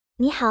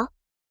你好，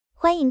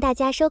欢迎大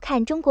家收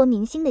看中国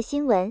明星的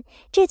新闻，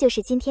这就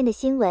是今天的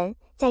新闻。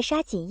在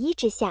刷锦衣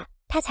之下，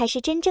他才是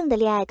真正的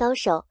恋爱高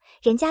手。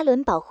任嘉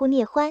伦保护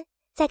聶欢，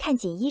再看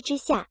锦衣之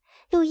下，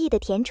陆毅的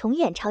甜宠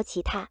远超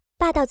其他。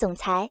霸道总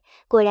裁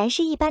果然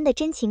是一般的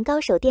真情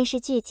高手。电视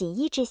剧《锦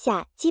衣之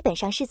下》基本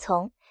上是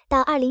从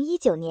到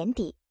2019年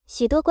底，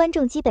许多观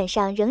众基本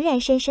上仍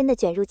然深深地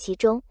卷入其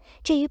中，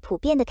这与普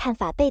遍的看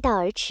法背道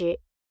而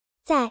驰。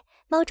在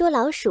猫捉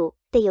老鼠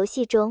的游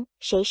戏中，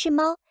谁是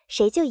猫，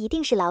谁就一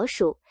定是老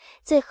鼠，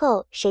最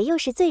后谁又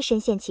是最深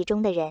陷其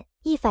中的人，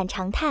一反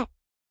常态。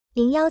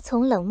01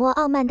从冷漠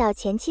傲慢到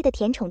前期的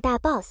甜宠大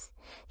boss，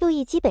 陆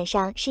毅基本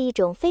上是一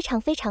种非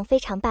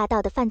常霸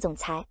道的范总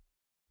裁。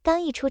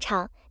刚一出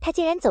场，他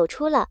竟然走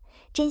出了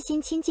真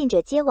心亲近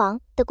者皆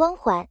亡的光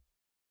环，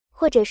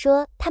或者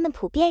说他们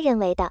普遍认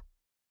为的。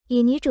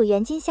与女主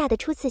袁今夏的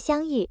初次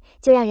相遇，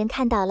就让人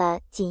看到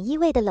了锦衣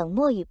卫的冷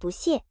漠与不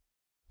屑。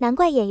难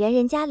怪演员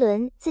任嘉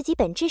伦自己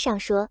本质上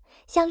说，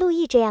像陆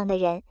毅这样的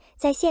人，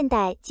在现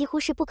代几乎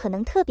是不可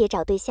能特别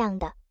找对象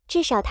的，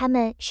至少他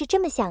们是这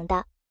么想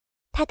的。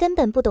他根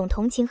本不懂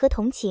同情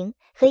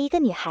和一个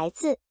女孩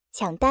子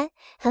抢单，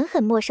狠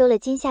狠没收了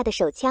今夏的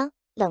手枪。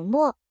冷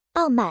漠、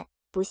傲慢、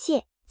不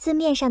屑，字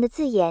面上的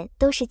字眼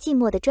都是寂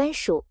寞的专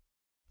属，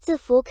字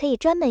符可以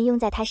专门用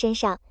在他身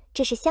上，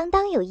这是相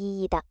当有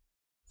意义的。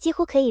几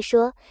乎可以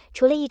说，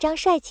除了一张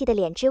帅气的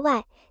脸之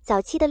外，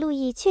早期的陆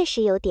毅确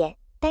实有点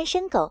单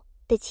身狗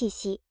的气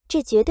息，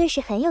这绝对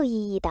是很有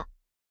意义的。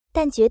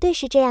但绝对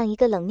是这样一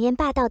个冷面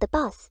霸道的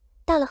boss，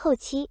 到了后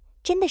期，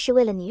真的是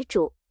为了女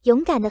主，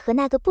勇敢的和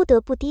那个不得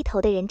不低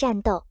头的人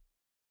战斗。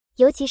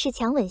尤其是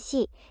强吻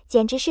戏，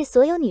简直是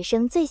所有女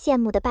生最羡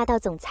慕的霸道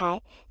总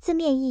裁，字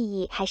面意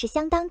义还是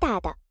相当大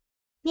的。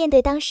面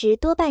对当时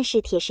多半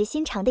是铁石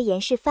心肠的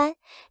严世蕃，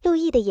陆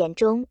毅的眼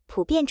中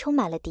普遍充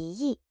满了敌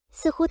意，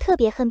似乎特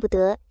别恨不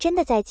得真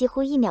的在几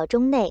乎1秒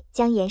钟内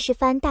将严世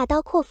蕃大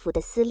刀阔斧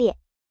的撕裂。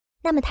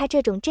那么他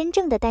这种真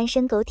正的单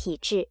身狗体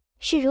质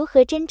是如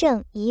何真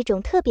正以一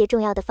种特别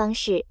重要的方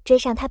式追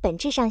上他本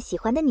质上喜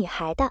欢的女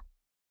孩的？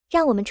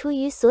让我们出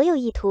于所有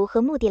意图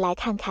和目的来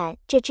看看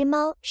这只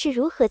猫是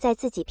如何在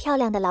自己漂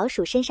亮的老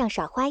鼠身上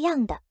耍花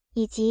样的，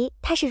以及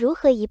它是如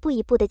何一步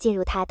一步地进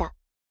入它的。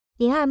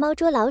02猫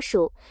捉老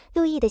鼠，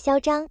陆毅的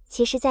嚣张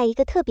其实在一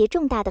个特别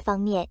重大的方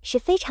面是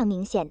非常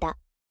明显的。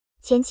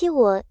前期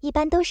我一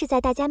般都是在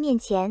大家面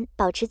前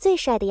保持最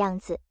帅的样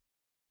子，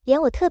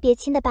连我特别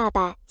亲的爸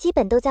爸基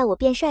本都在我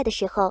变帅的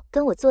时候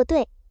跟我作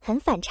对，很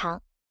反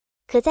常。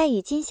可在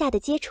与今夏的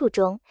接触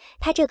中，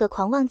他这个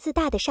狂妄自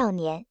大的少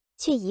年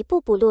却一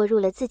步步落入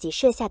了自己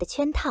设下的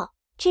圈套，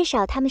至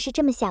少他们是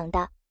这么想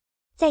的。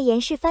在严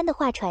世蕃的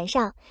画船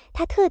上，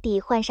他特地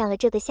换上了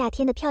这个夏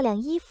天的漂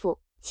亮衣服，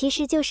其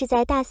实就是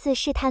在大肆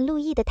试探陆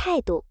毅的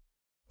态度。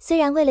虽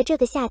然为了这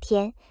个夏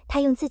天，他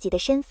用自己的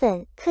身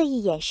份刻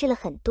意掩饰了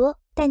很多，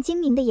但精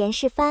明的严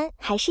世蕃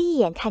还是一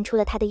眼看出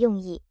了他的用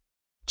意。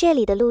这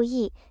里的陆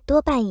毅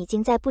多半已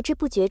经在不知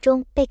不觉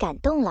中被感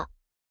动了。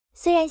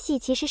虽然戏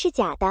其实是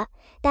假的，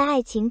但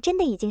爱情真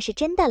的已经是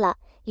真的了，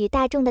与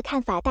大众的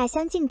看法大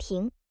相径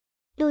庭。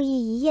陆毅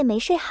一夜没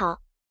睡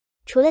好，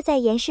除了在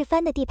严世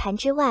蕃的地盘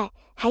之外，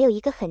还有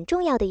一个很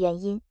重要的原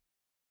因，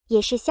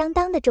也是相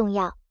当的重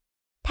要。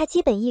他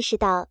基本意识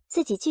到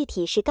自己具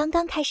体是刚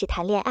刚开始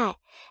谈恋爱，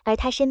而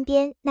他身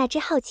边那只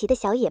好奇的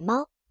小野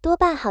猫多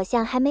半好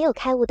像还没有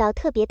开悟到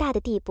特别大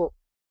的地步。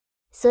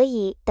所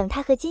以等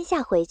他和今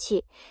夏回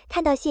去，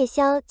看到谢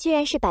霄居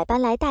然是百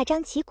般来大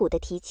张旗鼓的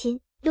提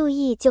亲，陆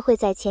毅就会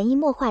在潜移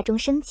默化中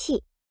生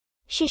气。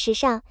事实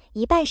上，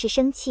一半是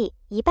生气，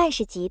一半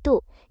是嫉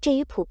妒，这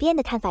与普遍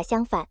的看法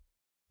相反。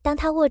当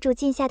他握住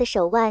今夏的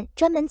手腕，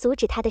专门阻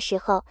止他的时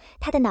候，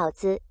他的脑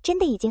子真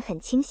的已经很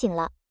清醒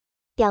了。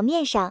表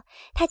面上，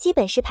他基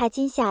本是怕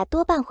今夏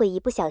多半会一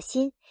不小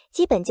心，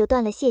基本就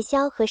断了谢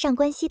霄和上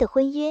官熙的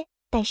婚约，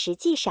但实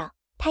际上，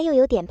他又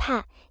有点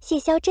怕谢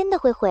霄真的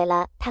会毁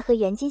了他和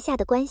袁今夏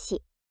的关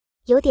系。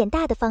有点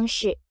大的方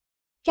式，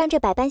让这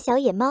百般小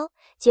野猫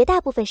绝大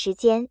部分时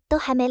间都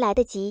还没来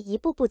得及一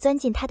步步钻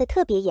进他的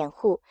特别掩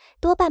护，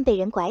多半被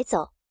人拐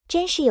走，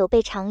真是有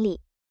悖常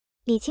理。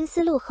理清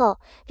思路后，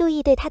陆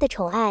毅对他的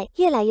宠爱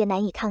越来越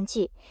难以抗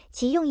拒，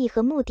其用意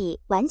和目的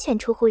完全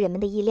出乎人们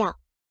的意料。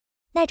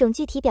那种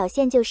具体表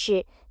现就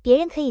是别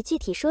人可以具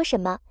体说什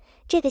么，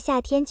这个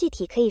夏天具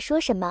体可以说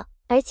什么，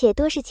而且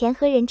多是前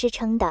和人支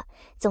撑的，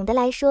总的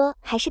来说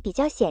还是比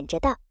较显着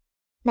的。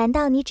难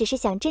道你只是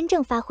想真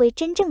正发挥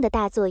真正的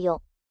大作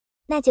用？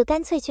那就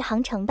干脆去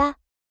杭城吧。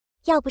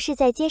要不是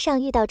在街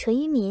上遇到淳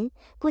于民，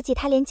估计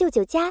他连舅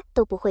舅家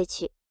都不会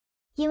去，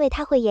因为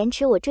他会延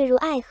迟我坠入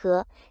爱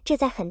河，这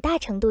在很大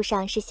程度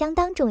上是相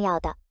当重要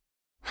的。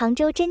杭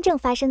州真正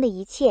发生的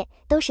一切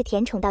都是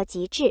甜宠到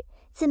极致，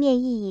字面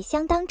意义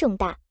相当重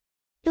大。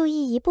陆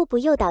毅一步步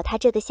诱导他，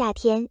这个夏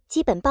天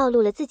基本暴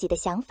露了自己的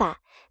想法，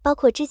包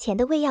括之前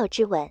的喂药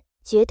之吻，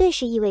绝对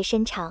是意味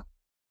深长，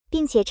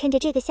并且趁着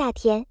这个夏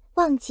天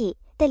忘记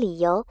的理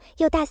由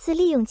又大肆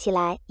利用起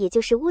来，也就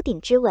是屋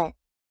顶之吻。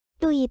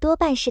陆毅多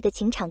半是个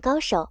情场高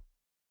手，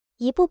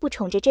一步步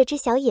宠着这只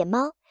小野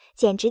猫，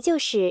简直就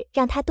是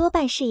让他多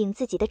半适应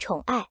自己的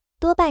宠爱，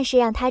多半是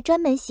让他专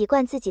门习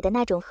惯自己的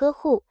那种呵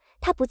护。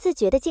他不自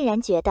觉地竟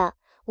然觉得，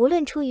无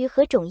论出于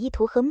何种意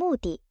图和目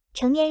的，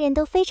成年人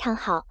都非常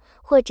好，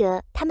或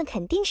者他们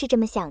肯定是这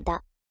么想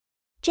的。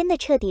真的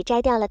彻底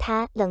摘掉了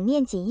他冷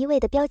面锦衣卫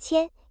的标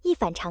签，一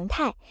反常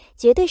态，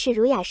绝对是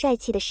儒雅帅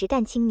气的实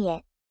干青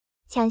年。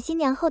抢新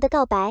娘后的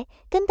告白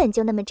根本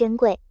就那么珍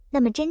贵，那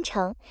么真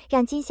诚，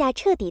让今夏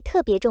彻底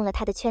特别中了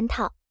他的圈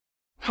套，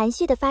含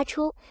蓄地发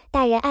出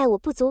大人爱我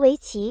不足为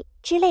奇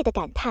之类的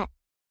感叹。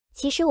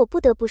其实我不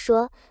得不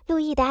说，陆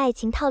毅的爱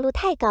情套路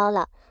太高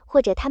了，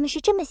或者他们是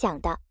这么想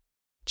的，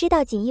知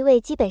道锦衣卫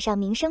基本上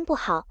名声不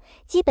好，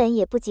基本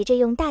也不急着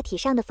用大体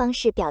上的方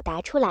式表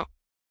达出来，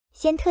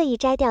先特意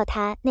摘掉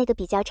他那个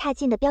比较差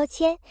劲的标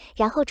签，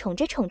然后宠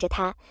着宠着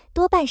他，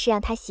多半是让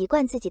他习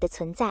惯自己的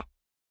存在。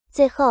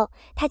最后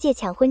他借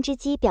抢婚之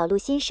机表露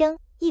心声，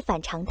一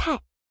反常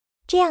态。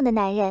这样的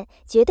男人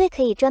绝对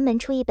可以专门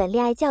出一本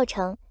恋爱教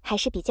程，还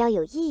是比较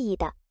有意义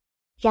的。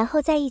然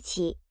后在一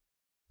起，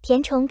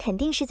甜宠肯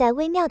定是在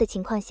微妙的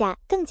情况下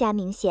更加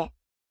明显。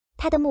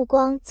他的目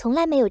光从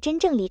来没有真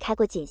正离开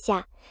过锦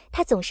夏，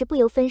他总是不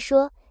由分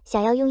说，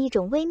想要用一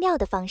种微妙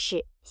的方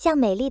式，向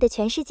美丽的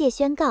全世界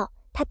宣告，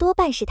她多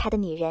半是他的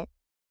女人。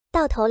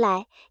到头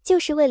来，就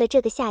是为了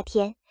这个夏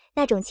天，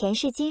那种前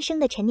世今生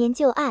的陈年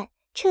旧案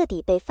彻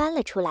底被翻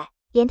了出来，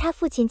连他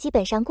父亲基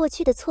本上过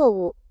去的错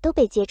误都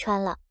被揭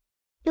穿了。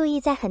陆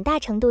毅在很大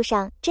程度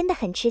上真的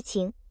很痴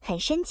情，很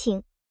深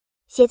情。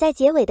写在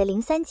结尾的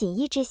03锦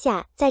衣之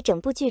下，在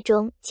整部剧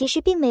中其实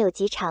并没有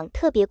几场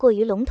特别过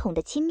于笼统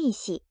的亲密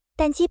戏，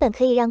但基本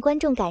可以让观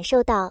众感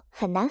受到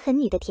很男很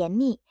女的甜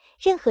蜜，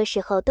任何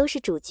时候都是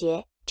主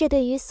角，这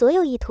对于所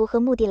有意图和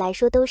目的来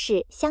说都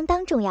是相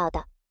当重要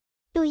的。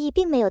陆毅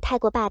并没有太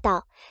过霸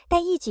道，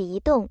但一举一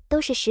动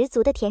都是十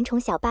足的甜宠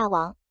小霸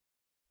王，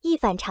一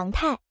反常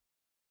态。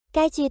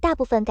该剧大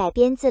部分改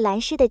编自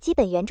蓝诗的基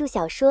本原著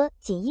小说《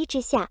锦衣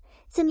之下》，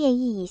字面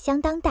意义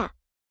相当大。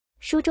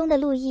书中的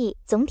陆毅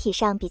总体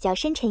上比较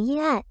深沉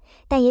阴暗，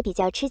但也比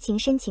较痴情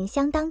深情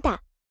相当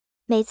大。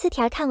每次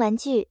田儿看完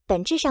剧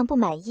本质上不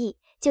满意，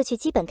就去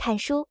基本看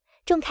书，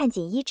重看《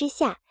锦衣之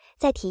下》，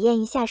再体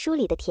验一下书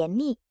里的甜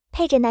蜜，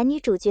配着男女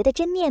主角的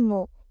真面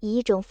目，以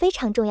一种非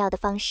常重要的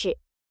方式。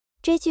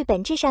追剧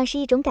本质上是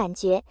一种感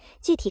觉，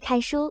具体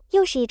看书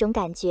又是一种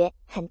感觉，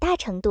很大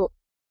程度。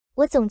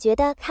我总觉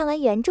得看完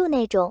原著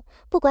那种，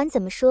不管怎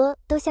么说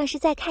都像是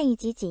在看一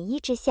集《锦衣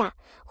之下》，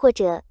或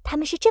者他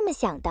们是这么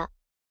想的。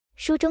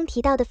书中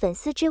提到的粉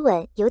丝之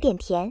吻有点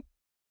甜，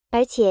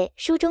而且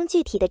书中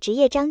具体的职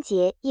业章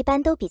节一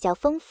般都比较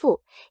丰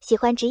富，喜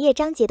欢职业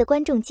章节的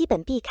观众基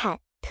本必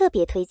看，特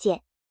别推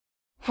荐。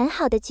很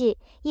好的剧，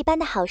一般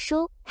的好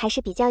书还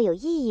是比较有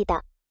意义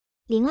的。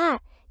02，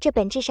这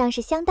本质上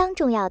是相当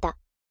重要的。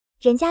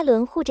任嘉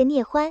伦护着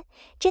聂欢，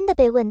真的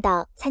被问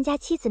到参加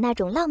妻子那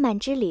种浪漫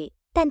之旅，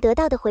但得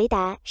到的回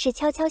答是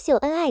悄悄秀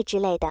恩爱之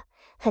类的。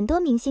很多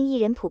明星艺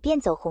人普遍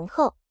走红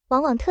后，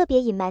往往特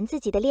别隐瞒自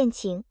己的恋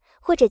情，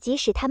或者即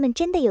使他们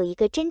真的有一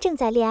个真正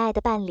在恋爱的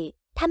伴侣，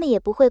他们也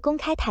不会公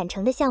开坦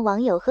诚地向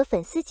网友和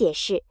粉丝解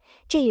释，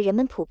这与人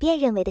们普遍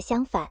认为的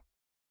相反。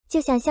就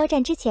像肖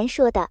战之前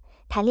说的，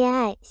谈恋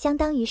爱相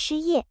当于失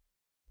业。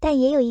但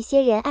也有一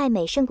些人爱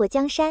美胜过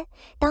江山，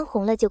当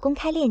红了就公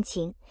开恋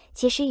情，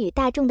其实与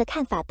大众的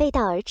看法背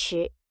道而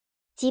驰。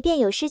即便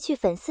有失去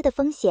粉丝的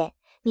风险，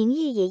名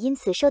誉也因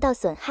此受到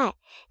损害，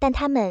但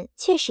他们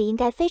确实应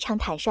该非常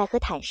坦率和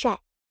坦率。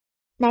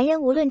男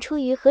人无论出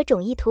于何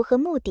种意图和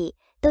目的，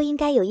都应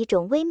该有一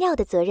种微妙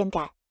的责任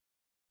感。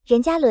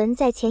任嘉伦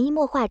在潜移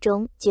默化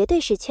中绝对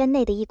是圈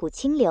内的一股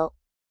清流。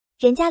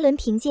任嘉伦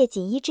凭借《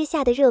锦衣之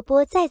下》的热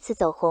播再次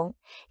走红，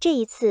这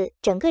一次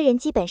整个人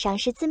基本上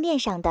是字面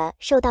上的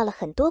受到了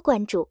很多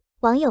关注，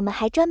网友们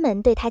还专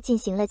门对他进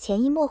行了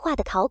潜移默化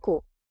的考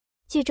古。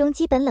剧中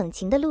基本冷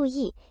情的陆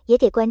毅也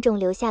给观众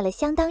留下了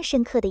相当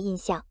深刻的印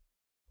象。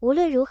无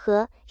论如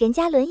何，任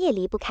嘉伦也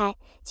离不开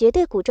绝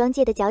对古装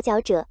界的佼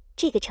佼者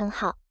这个称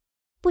号。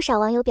不少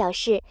网友表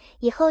示，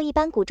以后一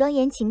般古装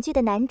言情剧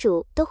的男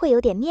主都会有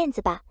点面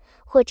子吧，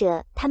或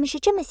者他们是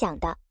这么想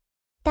的。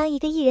当一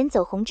个艺人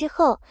走红之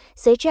后，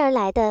随之而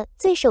来的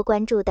最受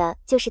关注的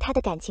就是他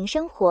的感情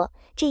生活，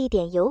这一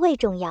点尤为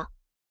重要。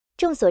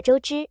众所周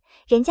知，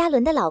任嘉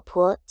伦的老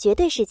婆绝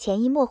对是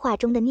潜移默化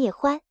中的聂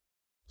欢，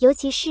尤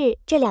其是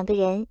这两个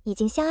人已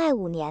经相爱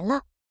5年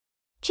了，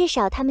至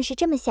少他们是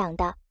这么想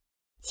的，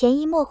潜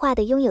移默化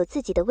地拥有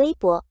自己的微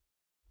博。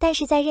但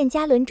是在任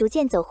嘉伦逐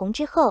渐走红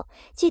之后，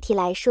具体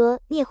来说，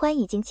聂欢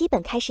已经基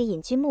本开始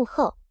隐居幕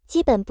后，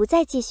基本不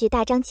再继续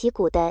大张旗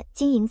鼓地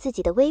经营自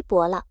己的微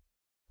博了。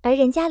而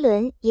任嘉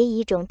伦也以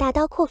一种大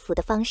刀阔斧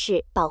的方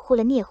式保护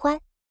了聂欢。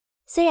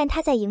虽然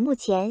他在荧幕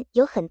前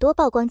有很多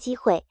曝光机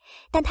会，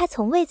但他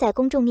从未在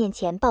公众面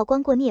前曝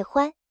光过聂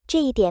欢，这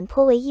一点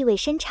颇为意味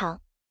深长。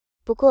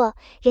不过，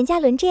任嘉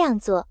伦这样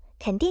做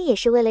肯定也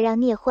是为了让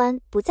聂欢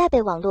不再被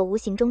网络无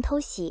形中偷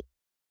袭。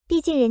毕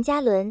竟任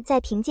嘉伦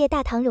在凭借《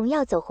大唐荣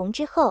耀》走红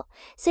之后，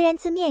虽然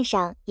字面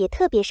上也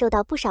特别受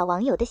到不少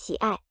网友的喜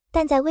爱，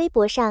但在微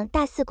博上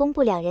大肆公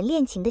布两人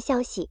恋情的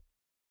消息。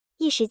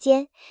一时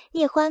间，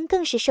聂欢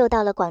更是受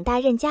到了广大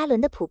任嘉伦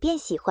的普遍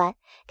喜欢，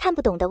看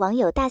不懂的网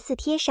友大肆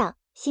贴上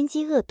心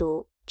机恶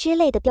毒之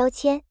类的标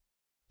签。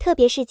特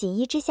别是锦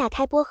衣之下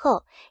开播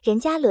后，任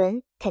嘉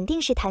伦肯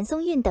定是谭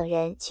松韵等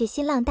人去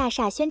新浪大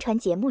厦宣传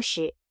节目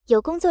时，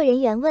有工作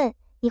人员问：“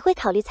你会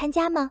考虑参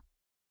加吗？”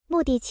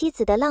目的妻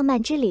子的浪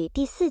漫之旅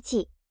第4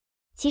季。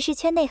其实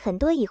圈内很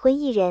多已婚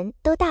艺人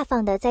都大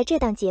方地在这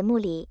档节目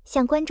里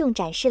向观众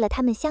展示了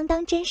他们相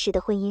当真实的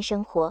婚姻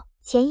生活，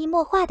潜移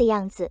默化的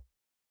样子。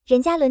任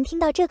嘉伦听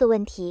到这个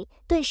问题，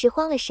顿时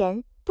慌了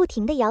神，不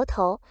停地摇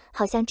头，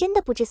好像真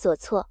的不知所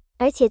措，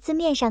而且字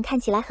面上看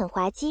起来很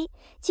滑稽，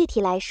具体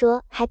来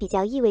说还比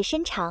较意味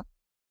深长。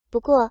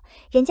不过，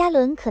任嘉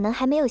伦可能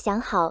还没有想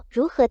好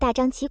如何大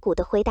张旗鼓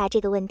地回答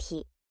这个问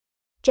题。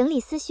整理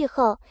思绪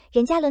后，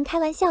任嘉伦开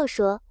玩笑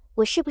说：“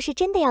我是不是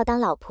真的要当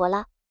老婆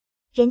了？”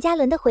任嘉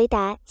伦的回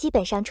答基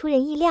本上出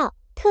人意料，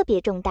特别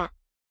重大。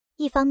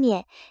一方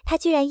面，他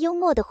居然幽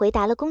默地回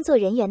答了工作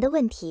人员的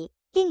问题；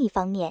另一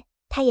方面，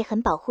他也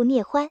很保护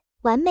聂欢，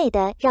完美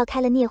地绕开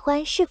了聂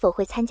欢是否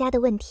会参加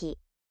的问题。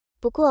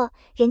不过，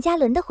任嘉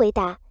伦的回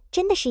答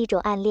真的是一种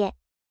暗恋，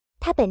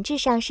他本质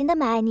上是那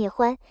么爱聂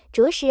欢，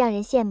着实让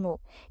人羡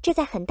慕，这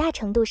在很大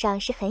程度上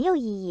是很有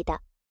意义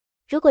的。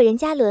如果任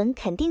嘉伦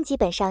肯定基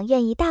本上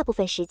愿意大部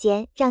分时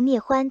间让聂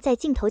欢在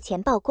镜头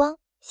前曝光，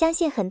相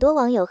信很多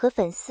网友和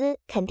粉丝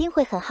肯定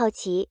会很好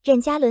奇任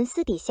嘉伦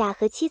私底下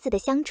和妻子的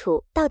相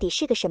处到底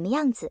是个什么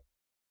样子。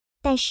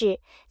但是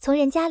从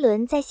任嘉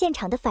伦在现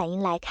场的反应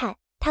来看，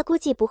他估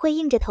计不会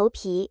硬着头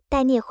皮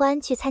带聂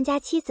欢去参加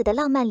妻子的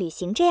浪漫旅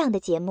行这样的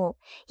节目，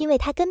因为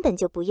他根本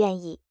就不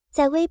愿意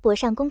在微博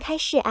上公开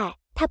示爱，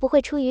他不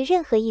会出于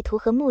任何意图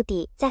和目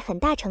的，在很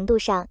大程度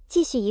上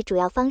继续以主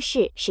要方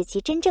式使其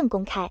真正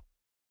公开。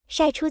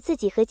晒出自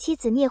己和妻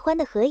子聂欢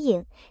的合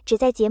影，只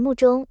在节目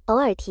中偶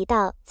尔提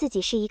到自己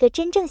是一个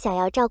真正想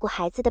要照顾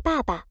孩子的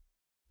爸爸。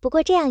不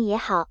过这样也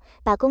好，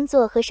把工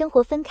作和生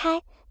活分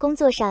开，工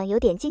作上有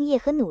点敬业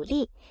和努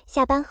力，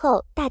下班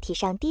后大体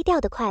上低调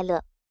的快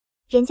乐。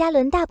任嘉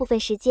伦大部分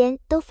时间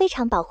都非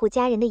常保护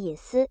家人的隐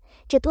私，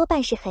这多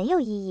半是很有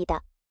意义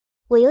的。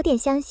我有点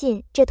相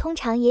信，这通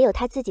常也有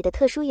他自己的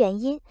特殊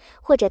原因，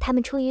或者他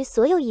们出于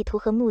所有意图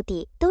和目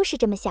的都是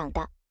这么想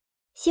的。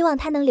希望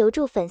他能留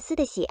住粉丝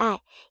的喜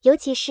爱，尤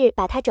其是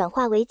把它转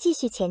化为继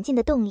续前进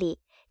的动力，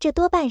这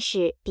多半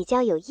是比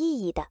较有意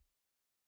义的。